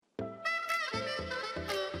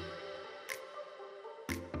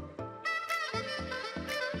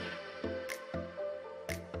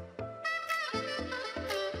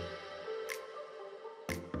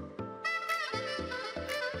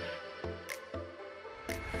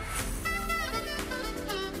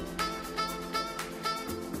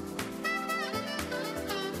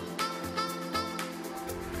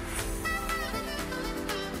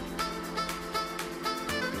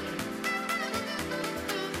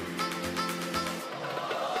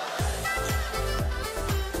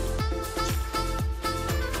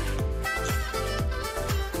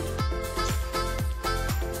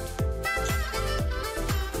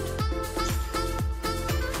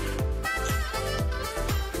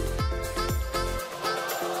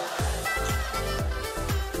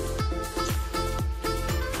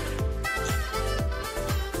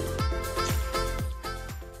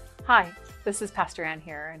Hi, this is Pastor Ann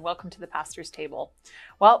here, and welcome to the Pastor's Table.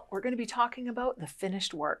 Well, we're going to be talking about the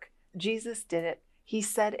finished work. Jesus did it. He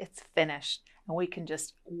said it's finished, and we can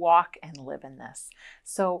just walk and live in this.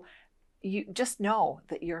 So you just know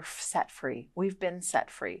that you're set free. We've been set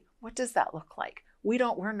free. What does that look like?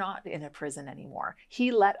 We're not in a prison anymore. He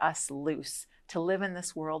let us loose to live in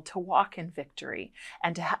this world, to walk in victory,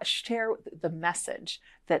 and to share the message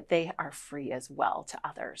that they are free as well to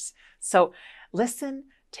others. So listen,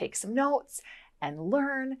 take some notes, and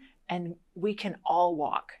learn, and we can all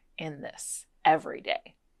walk in this every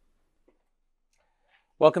day.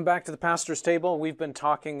 Welcome back to the Pastor's Table. We've been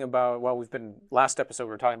talking about, last episode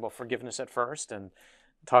we were talking about forgiveness at first and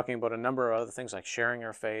talking about a number of other things like sharing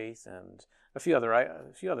our faith and a few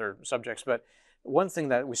other subjects. But one thing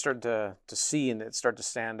that we started to see and it started to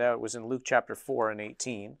stand out was in Luke chapter 4 and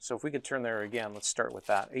 18. So if we could turn there again, let's start with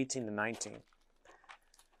that, 18 to 19.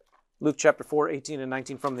 Luke chapter 4, 18 and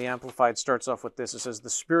 19 from the Amplified starts off with this. It says, "The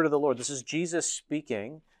Spirit of the Lord," this is Jesus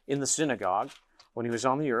speaking in the synagogue when he was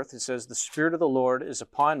on the earth. It says, "The Spirit of the Lord is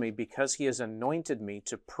upon me because he has anointed me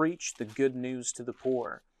to preach the good news to the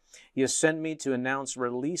poor. He has sent me to announce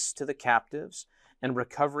release to the captives and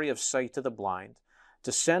recovery of sight to the blind,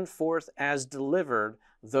 to send forth as delivered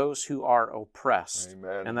those who are oppressed."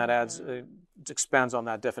 Amen. And that expands on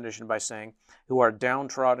that definition by saying, who are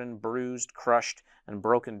downtrodden, bruised, crushed, and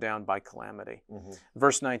broken down by calamity. Mm-hmm.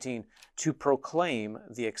 Verse 19, "To proclaim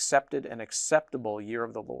the accepted and acceptable year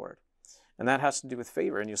of the Lord." And that has to do with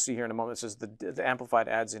favor. And you'll see here in a moment, it says, the Amplified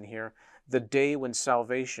adds in here, "the day when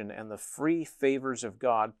salvation and the free favors of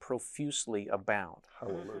God profusely abound."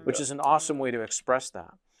 Hallelujah. Which is an awesome way to express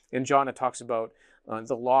that. In John, it talks about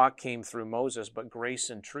the law came through Moses, but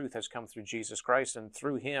grace and truth has come through Jesus Christ. And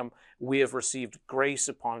through him, we have received grace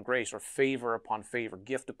upon grace, or favor upon favor,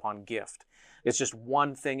 gift upon gift. It's just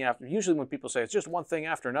one thing after. Usually when people say it's just one thing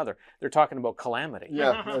after another, they're talking about calamity.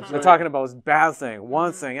 Yeah, that's They're right. talking about bad thing,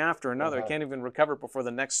 one thing after another. Can't even recover before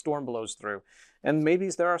the next storm blows through. And maybe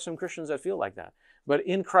there are some Christians that feel like that. But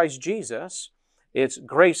in Christ Jesus, it's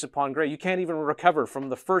grace upon grace. You can't even recover from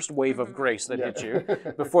the first wave of grace that hit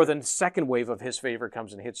you before the second wave of his favor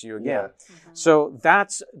comes and hits you again. Yeah. So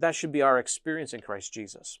that should be our experience in Christ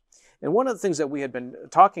Jesus. And one of the things that we had been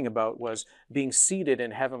talking about was being seated in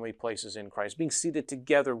heavenly places in Christ, being seated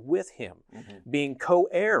together with him, being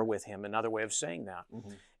co-heir with him, another way of saying that.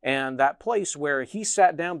 And that place where he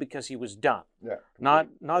sat down because he was done. Yeah. Not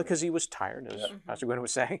because he was tired, as Pastor Gwen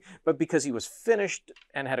was saying, but because he was finished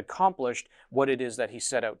and had accomplished what it is that he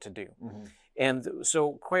set out to do. And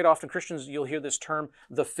so quite often Christians, you'll hear this term,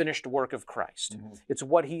 the finished work of Christ. It's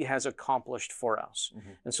what he has accomplished for us.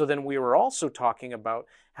 And so then we were also talking about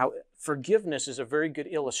how forgiveness is a very good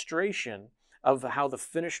illustration of how the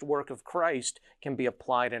finished work of Christ can be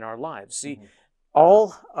applied in our lives. See,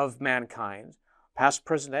 all of mankind, past,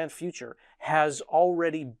 present, and future, has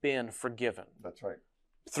already been forgiven. That's right.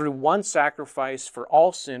 Through one sacrifice for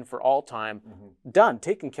all sin, for all time, done,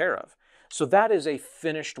 taken care of. So that is a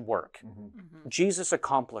finished work. Jesus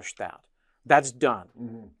accomplished that. That's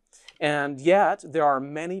done. And yet, there are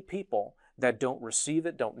many people that don't receive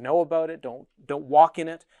it, don't know about it, don't walk in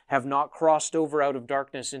it, have not crossed over out of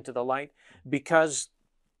darkness into the light, because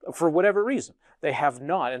for whatever reason, they have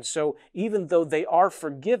not. And so even though they are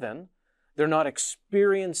forgiven, they're not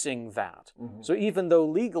experiencing that. So even though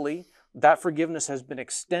legally that forgiveness has been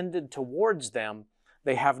extended towards them,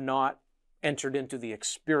 they have not entered into the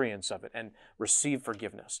experience of it and received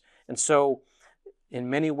forgiveness. And so in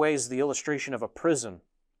many ways, the illustration of a prison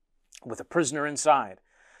with a prisoner inside.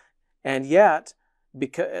 And yet,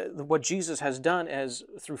 because what Jesus has done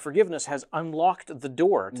through forgiveness has unlocked the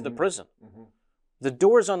door to the prison. The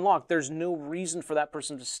door is unlocked. There's no reason for that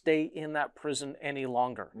person to stay in that prison any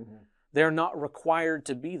longer. They're not required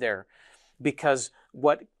to be there because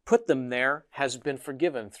what put them there has been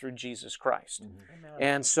forgiven through Jesus Christ.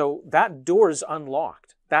 And so that door is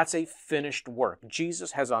unlocked. That's a finished work.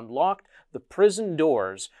 Jesus has unlocked the prison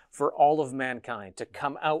doors for all of mankind to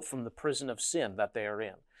come out from the prison of sin that they are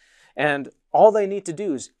in. And all they need to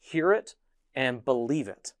do is hear it and believe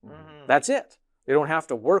it. That's it. They don't have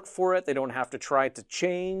to work for it. They don't have to try to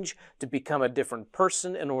change, to become a different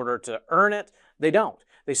person in order to earn it. They don't.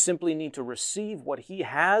 They simply need to receive what he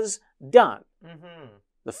has done,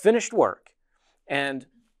 the finished work, and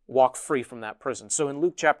walk free from that prison. So in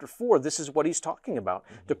Luke chapter 4, this is what he's talking about,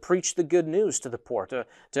 to preach the good news to the poor, to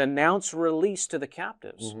announce release to the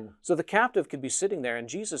captives. So the captive could be sitting there, and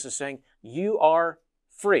Jesus is saying, you are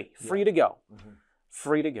free to go,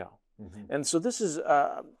 free to go. And so this is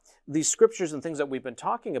these scriptures and things that we've been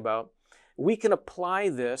talking about, we can apply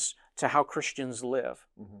this to how Christians live.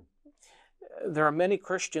 there are many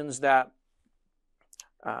Christians that,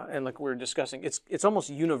 and like we were discussing, it's almost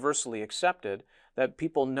universally accepted that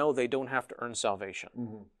people know they don't have to earn salvation.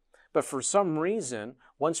 Mm-hmm. But for some reason,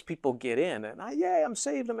 once people get in and, yay, I'm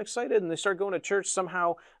saved, I'm excited, and they start going to church,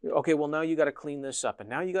 somehow, okay, well, now you got to clean this up, and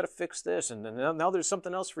now you got to fix this, and now there's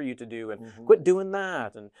something else for you to do, and quit doing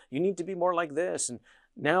that, and you need to be more like this. And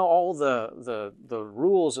now all the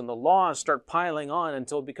rules and the laws start piling on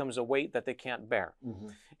until it becomes a weight that they can't bear. Mm-hmm.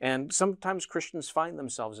 And sometimes Christians find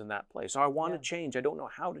themselves in that place. Oh, I want to change. I don't know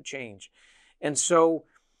how to change. And so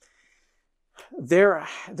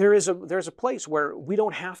there's a place where we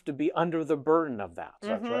don't have to be under the burden of that.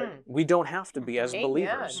 That's right. We don't have to be as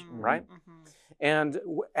believers, right? And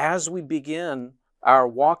as we begin our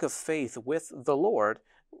walk of faith with the Lord,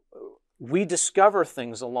 we discover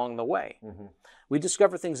things along the way. We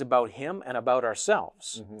discover things about Him and about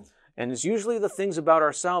ourselves. And it's usually the things about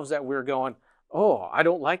ourselves that we're going, oh, I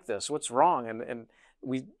don't like this. What's wrong? And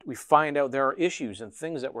we find out there are issues and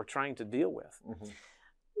things that we're trying to deal with.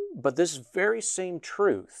 But this very same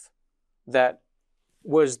truth that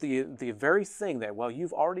was the very thing that, well,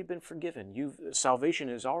 you've already been forgiven. Salvation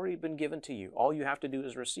has already been given to you. All you have to do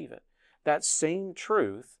is receive it. That same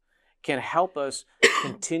truth can help us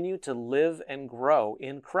continue to live and grow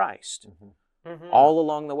in Christ all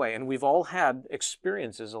along the way. And we've all had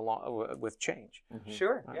experiences with change.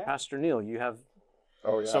 Sure. Pastor Neil, you have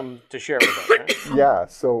Oh, yeah. some to share with us, right? Yeah.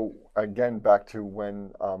 So again, back to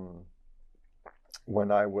when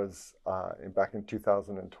I was back in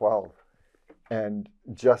 2012, and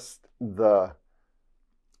just the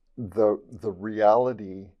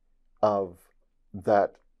reality of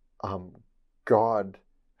that God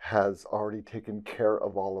has already taken care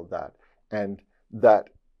of all of that, and that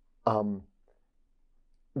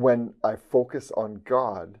when I focus on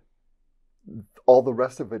God, all the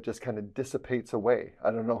rest of it just kind of dissipates away. I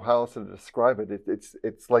don't know how else to describe it.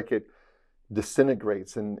 It's like it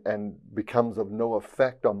disintegrates and becomes of no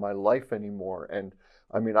effect on my life anymore. And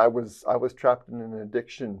I mean, I was trapped in an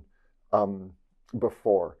addiction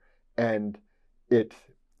before, and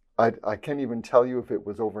I can't even tell you if it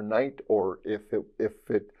was overnight or if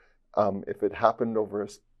it happened over a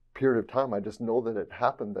period of time. I just know that it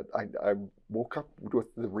happened. That I woke up with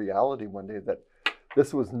the reality one day that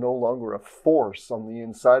this was no longer a force on the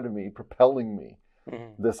inside of me propelling me,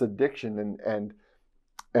 this addiction,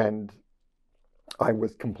 and I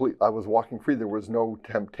was walking free. There was no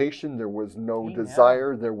temptation, there was no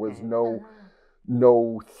desire, there was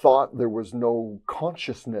no thought, there was no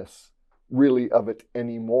consciousness really of it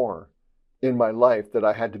anymore in my life that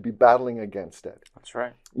I had to be battling against it. That's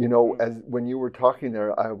right. You know, as when you were talking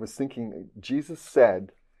there, I was thinking, Jesus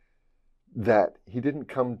said that He didn't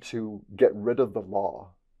come to get rid of the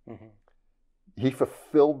law. He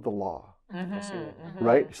fulfilled the law.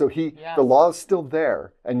 Right? So the law is still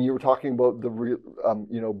there. And you were talking about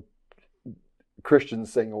the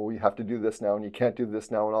Christians saying, oh, you have to do this now and you can't do this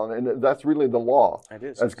now and on. And that's really the law. It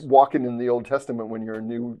is. As walking in the Old Testament when you're a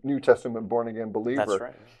New Testament born again believer. That's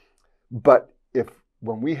right. But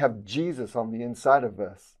when we have Jesus on the inside of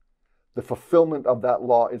us, the fulfillment of that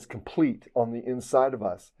law is complete on the inside of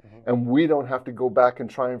us. And we don't have to go back and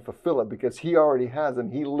try and fulfill it because He already has,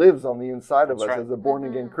 and He lives on the inside of us as a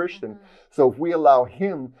born-again Christian. So if we allow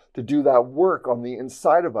Him to do that work on the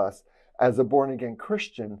inside of us as a born-again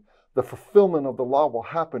Christian, the fulfillment of the law will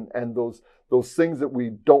happen, and those things that we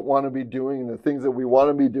don't want to be doing and the things that we want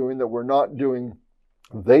to be doing that we're not doing,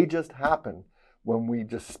 they just happen when we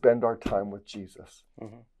just spend our time with Jesus.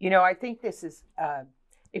 You know, I think this is...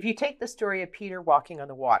 if you take the story of Peter walking on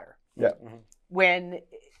the water,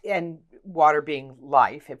 and water being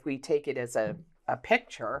life, if we take it as a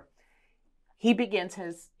picture, he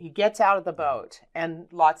gets out of the boat, and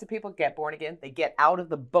lots of people get born again. They get out of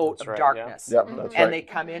the boat of darkness, and they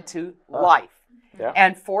come into life.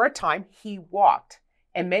 And for a time, he walked,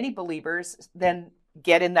 and many believers then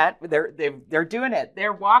get in that. They're doing it.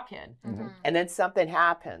 They're walking, and then something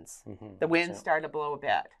happens. The wind started to blow a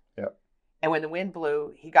bit. And when the wind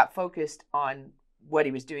blew, he got focused on what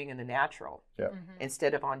he was doing in the natural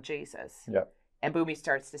instead of on Jesus. And boom, he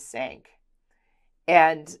starts to sink.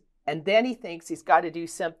 And then he thinks he's got to do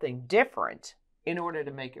something different in order to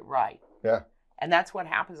make it right. And that's what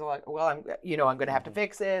happens. Like, well, I'm going to have to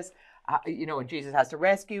fix this. And Jesus has to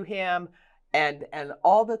rescue him. And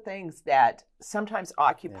all the things that sometimes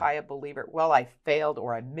occupy a believer. Well, I failed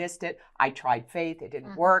or I missed it. I tried faith. It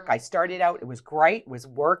didn't work. I started out. It was great. It was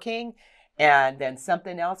working. And then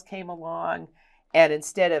something else came along. And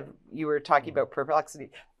instead of, you were talking about perplexity,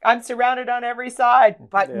 I'm surrounded on every side,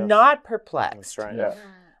 but not perplexed. That's right.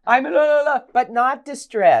 I'm but not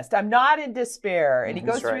distressed. I'm not in despair. And he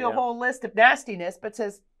goes through a whole list of nastiness, but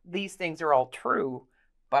says these things are all true,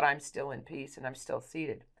 but I'm still in peace and I'm still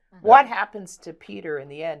seated. Mm-hmm. What happens to Peter in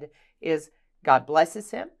the end is God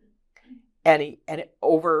blesses him, and it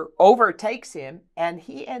overtakes him, and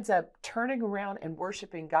he ends up turning around and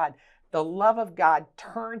worshiping God. The love of God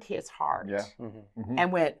turned his heart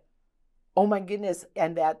and went, oh my goodness,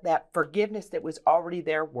 and that forgiveness that was already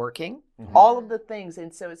there working, all of the things.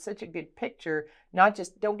 And so it's such a good picture, not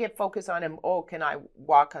just, don't get focused on him, oh, can I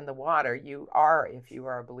walk on the water? You are, if you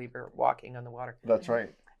are a believer, walking on the water. That's right.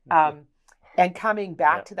 And coming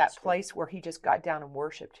back to that place where he just got down and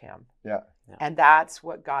worshiped him. Yeah. And that's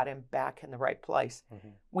what got him back in the right place. Mm-hmm.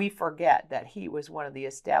 We forget that he was one of the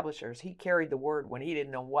establishers. He carried the word when he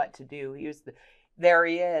didn't know what to do. He was there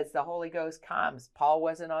he is. The Holy Ghost comes. Paul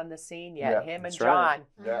wasn't on the scene yet. Him and John.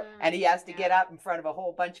 Yeah. And he has to get up in front of a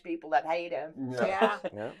whole bunch of people that hate him. Yeah.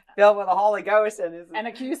 Filled with the Holy Ghost. And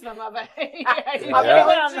accuse them of it.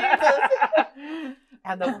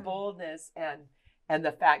 And the boldness and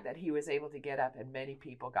the fact that he was able to get up and many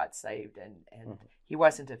people got saved, and he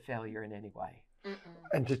wasn't a failure in any way.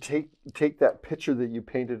 And to take that picture that you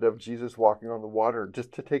painted of Jesus walking on the water,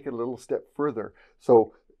 just to take it a little step further.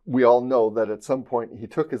 So we all know that at some point he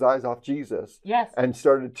took his eyes off Jesus and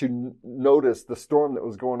started to notice the storm that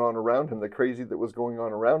was going on around him, the crazy that was going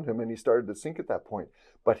on around him, and he started to sink at that point.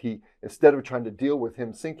 But he, instead of trying to deal with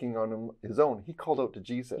him sinking on his own, he called out to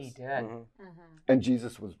Jesus. He did. And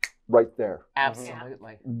Jesus was right there.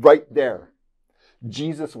 Absolutely. Right there.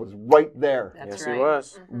 Jesus was right there. That's right. He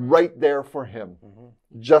was. Right there for him.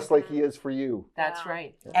 Just like he is for you. That's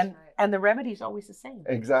right. And the remedy's always the same.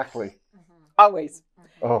 Exactly. Always.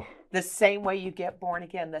 Oh. The same way you get born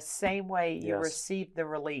again, the same way you receive the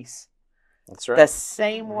release. That's right. The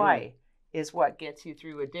same way is what gets you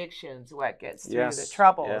through addictions, what gets through the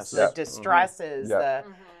troubles, the distresses,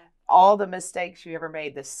 all the mistakes you ever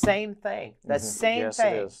made. The same thing. The same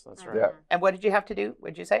thing. Yes, it is. That's right. Yeah. And what did you have to do? What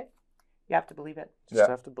did you say? You have to believe it. Just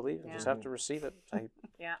have to believe it. Just have to receive it.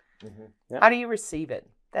 How do you receive it?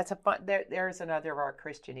 That's a fun. There's another of our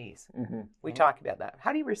Christianese. We talk about that.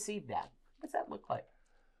 How do you receive that? What does that look like?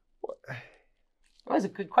 That was a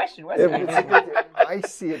good question, wasn't it? I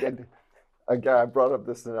see it. And again, I brought up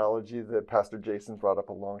this analogy that Pastor Jason brought up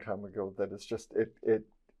a long time ago. That it's just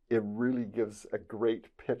it really gives a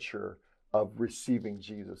great picture of receiving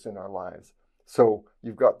Jesus in our lives. So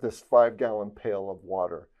you've got this 5-gallon pail of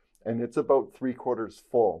water, and it's about 3/4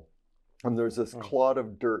 full, and there's this clod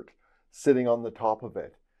of dirt sitting on the top of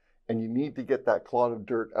it, and you need to get that clod of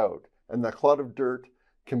dirt out. And that clod of dirt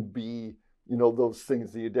can be, those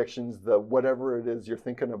things, the addictions, the whatever it is you're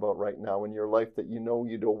thinking about right now in your life that you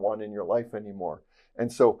don't want in your life anymore.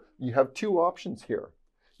 And so you have two options here.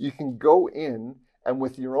 You can go in and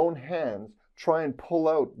with your own hands try and pull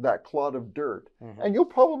out that clod of dirt, and you'll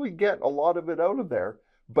probably get a lot of it out of there.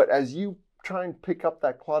 But as you try and pick up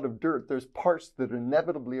that clod of dirt, there's parts that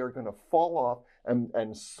inevitably are going to fall off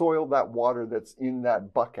and soil that water that's in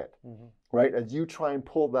that bucket, right? As you try and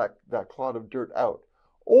pull that clod of dirt out.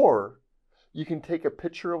 Or you can take a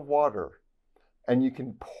pitcher of water and you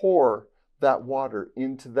can pour that water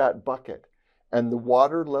into that bucket, and the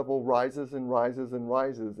water level rises and rises and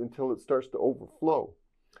rises until it starts to overflow.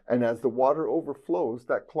 And as the water overflows,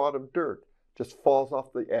 that clod of dirt just falls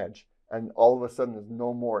off the edge, and all of a sudden there's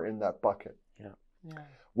no more in that bucket.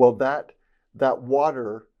 Well, that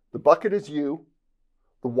water, the bucket is you,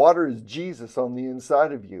 the water is Jesus on the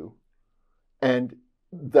inside of you, and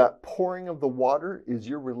that pouring of the water is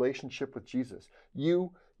your relationship with Jesus.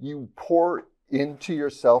 You pour into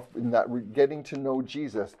yourself in that getting to know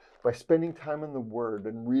Jesus by spending time in the Word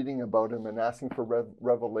and reading about Him and asking for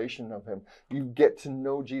revelation of Him. You get to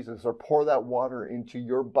know Jesus, or pour that water into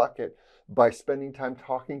your bucket by spending time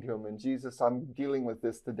talking to Him. And Jesus, I'm dealing with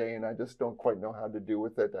this today and I just don't quite know how to do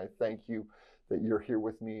with it. I thank you that you're here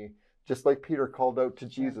with me. Just like Peter called out to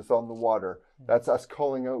Jesus on the water. That's us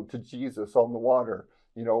calling out to Jesus on the water.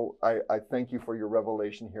 I thank you for your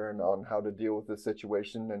revelation here and on how to deal with this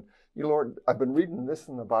situation. And, Lord, I've been reading this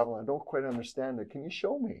in the Bible and I don't quite understand it. Can you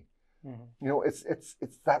show me?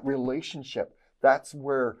 It's that relationship. That's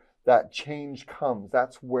where that change comes.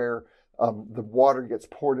 That's where the water gets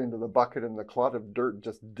poured into the bucket and the clod of dirt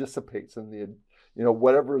just dissipates, and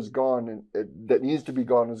whatever is gone and that needs to be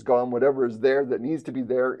gone is gone. Whatever is there that needs to be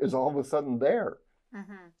there is all of a sudden there.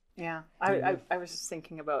 Yeah, I was just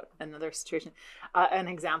thinking about another situation, an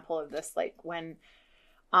example of this, like when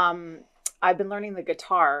I've been learning the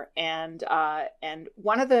guitar, and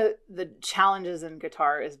one of the challenges in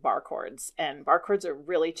guitar is bar chords, and bar chords are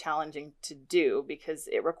really challenging to do because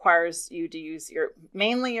it requires you to use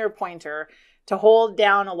mainly your pointer to hold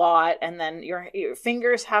down a lot, and then your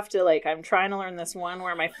fingers have to, like, I'm trying to learn this one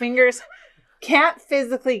where my fingers can't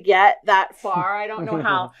physically get that far. I don't know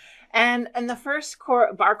how. And the first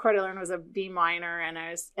bar chord I learned was a B minor, and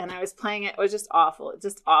I was playing it. It was just awful. It's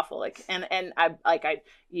just awful. Like,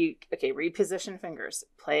 reposition fingers,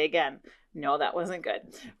 play again. No, that wasn't good.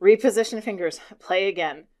 Reposition fingers, play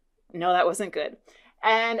again. No, that wasn't good.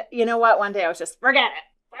 And you know what? One day I was just, forget it.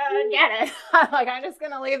 Like, I'm just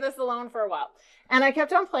gonna leave this alone for a while. And I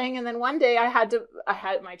kept on playing. And then one day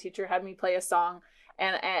my teacher had me play a song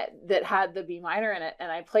and that had the B minor in it, and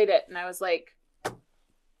I played it, and I was like,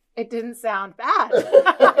 it didn't sound bad.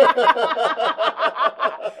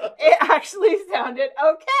 It actually sounded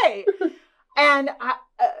okay. And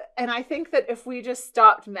I think that if we just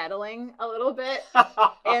stopped meddling a little bit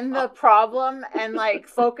in the problem and like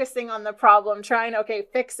focusing on the problem, trying, okay,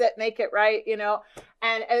 fix it, make it right, you know,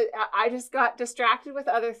 and I just got distracted with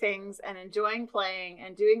other things and enjoying playing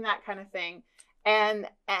and doing that kind of thing. And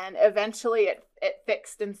eventually it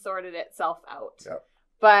fixed and sorted itself out. Yep.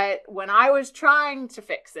 But when I was trying to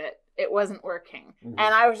fix it, it wasn't working. Mm-hmm.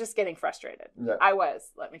 And I was just getting frustrated. Yeah.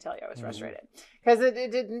 Let me tell you, I was frustrated because it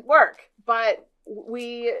didn't work. But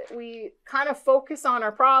we kind of focus on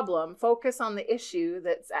our problem, focus on the issue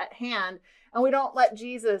that's at hand, and we don't let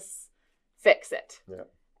Jesus fix it. Yeah.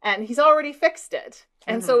 And he's already fixed it.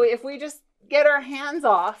 And so if we just get our hands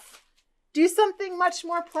off, do something much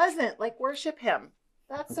more pleasant, like worship him.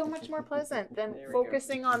 That's so much more pleasant than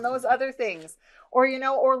focusing on those other things, or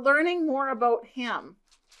learning more about him.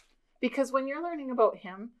 Because when you're learning about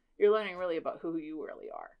him, you're learning really about who you really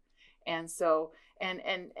are. And so, and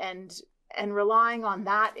relying on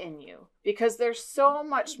that in you, because there's so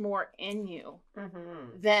much more in you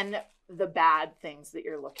than the bad things that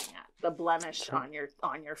you're looking at, the blemish on your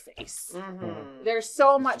face. Mm-hmm. There's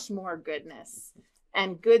so much more goodness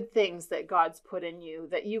and good things that God's put in you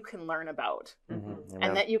that you can learn about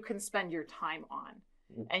and that you can spend your time on.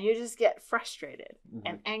 And you just get frustrated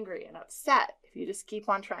and angry and upset if you just keep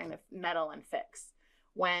on trying to meddle and fix,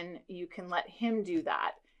 when you can let him do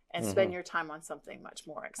that and spend your time on something much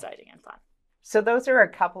more exciting and fun. So those are a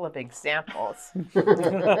couple of examples.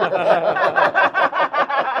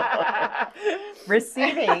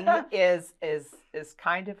 Receiving is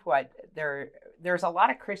kind of what there's a lot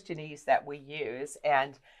of Christianese that we use,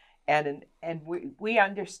 and we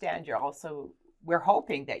understand we're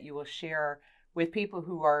hoping that you will share with people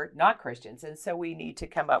who are not Christians. And so we need to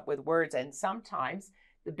come up with words, and sometimes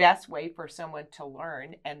the best way for someone to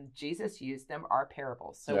learn, and Jesus used them, are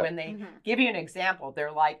parables. So when they give you an example, they're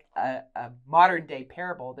like a modern day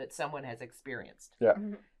parable that someone has experienced. Yeah.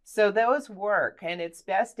 So those work, and it's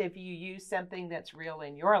best if you use something that's real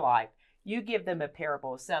in your life. You give them a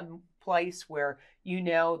parable, some place where you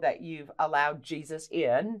know that you've allowed Jesus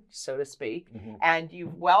in, so to speak, and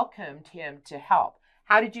you've welcomed him to help.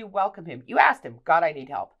 How did you welcome him? You asked him, God, I need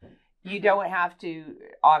help. You don't have to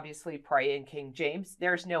obviously pray in King James.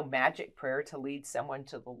 There's no magic prayer to lead someone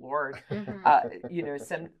to the Lord.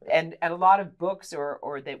 And a lot of books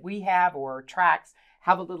or that we have, or tracts,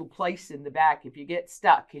 have a little place in the back if you get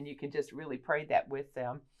stuck, and you can just really pray that with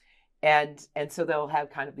them. And so they'll have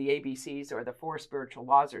kind of the ABCs or the 4 spiritual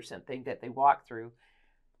laws or something that they walk through.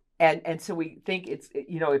 And so we think it's,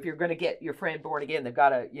 if you're going to get your friend born again, they've got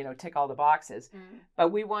to, tick all the boxes.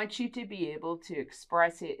 But we want you to be able to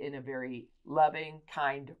express it in a very loving,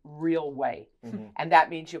 kind, real way. And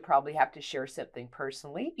that means you'll probably have to share something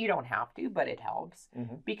personally. You don't have to, but it helps.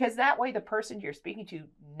 Because that way the person you're speaking to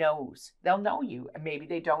knows. They'll know you. And maybe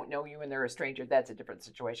they don't know you and they're a stranger. That's a different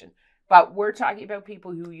situation. But we're talking about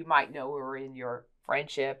people who you might know, who are in your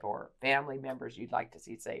friendship or family members you'd like to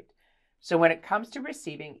see saved. So when it comes to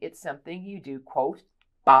receiving, it's something you do, quote,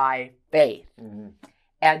 by faith.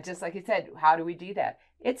 And just like you said, how do we do that?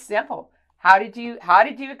 It's simple. How did you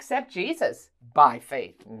accept Jesus? By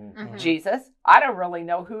faith. Jesus, I don't really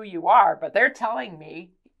know who you are, but they're telling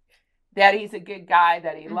me that he's a good guy,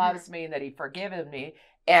 that he loves me, and that he forgiven me.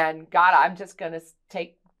 And God, I'm just going to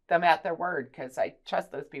take them at their word because I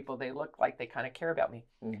trust those people. They look like they kind of care about me.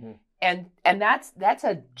 And that's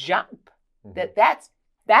a jump.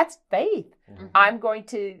 That's faith. I'm going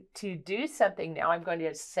to do something now. I'm going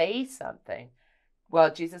to say something.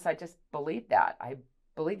 Well, Jesus, I just believe that. I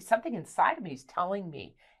believe something inside of me is telling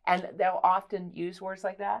me. And they'll often use words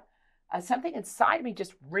like that. Something inside of me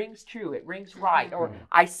just rings true. It rings right. Or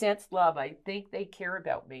I sense love. I think they care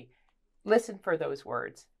about me. Listen for those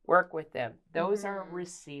words. work with them. Those are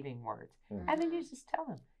receiving words. And then you just tell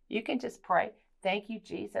them. You can just pray, thank you,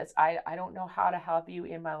 Jesus. I don't know how to help you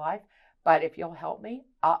in my life, but if you'll help me,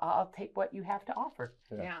 I'll take what you have to offer.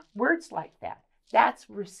 Yeah. Words like that. That's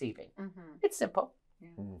receiving. It's simple.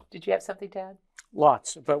 Did you have something to add?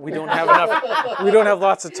 Lots, but we don't have enough. We don't have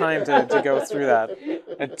lots of time to go through that.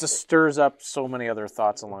 It just stirs up so many other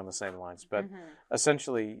thoughts along the same lines. But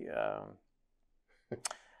essentially,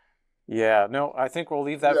 I think we'll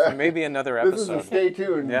leave that for maybe another episode. This is stay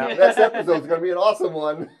tuned. Yeah. Next episode is going to be an awesome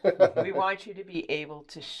one. We want you to be able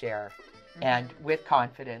to share and with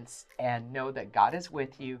confidence and know that God is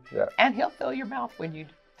with you, and He'll fill your mouth when you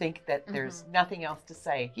think that there's nothing else to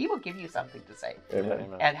say. He will give you something to say.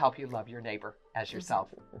 Amen. And help you love your neighbor as yourself.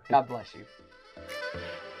 God bless you.